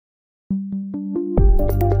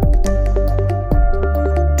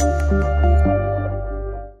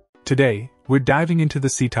Today, we're diving into the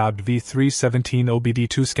CTobd V317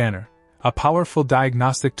 OBD2 scanner, a powerful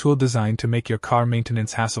diagnostic tool designed to make your car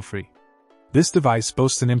maintenance hassle-free. This device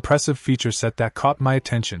boasts an impressive feature set that caught my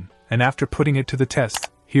attention, and after putting it to the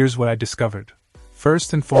test, here's what I discovered.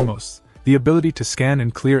 First and foremost, the ability to scan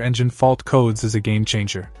and clear engine fault codes is a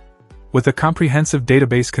game-changer. With a comprehensive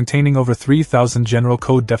database containing over 3,000 general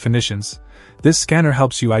code definitions, this scanner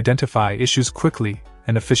helps you identify issues quickly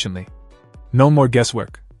and efficiently. No more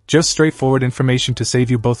guesswork, just straightforward information to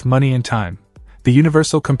save you both money and time. The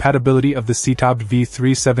universal compatibility of the CTobd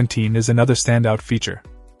V317 is another standout feature.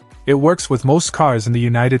 It works with most cars in the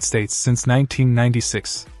United States since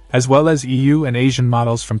 1996, as well as EU and Asian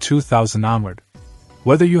models from 2000 onward.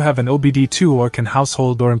 Whether you have an OBD2 or can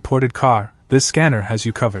household or imported car, this scanner has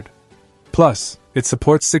you covered. Plus, it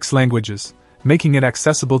supports 6 languages, making it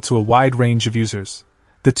accessible to a wide range of users.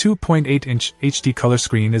 The 2.8-inch HD color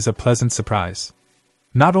screen is a pleasant surprise.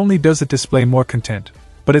 Not only does it display more content,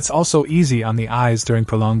 but it's also easy on the eyes during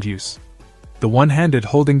prolonged use. The one-handed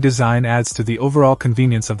holding design adds to the overall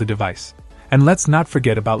convenience of the device. And let's not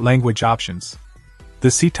forget about language options. The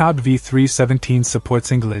CTobd V317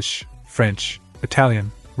 supports English, French,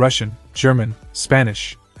 Italian, Russian, German,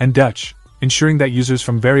 Spanish, and Dutch, ensuring that users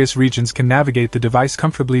from various regions can navigate the device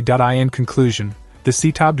comfortably. In conclusion, the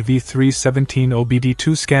CTobd V317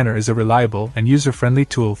 OBD2 scanner is a reliable and user-friendly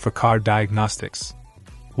tool for car diagnostics.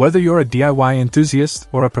 Whether you're a DIY enthusiast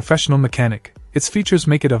or a professional mechanic, its features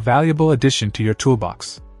make it a valuable addition to your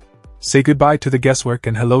toolbox. Say goodbye to the guesswork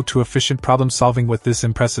and hello to efficient problem-solving with this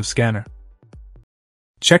impressive scanner.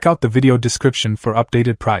 Check out the video description for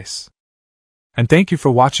updated price. And thank you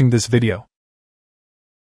for watching this video.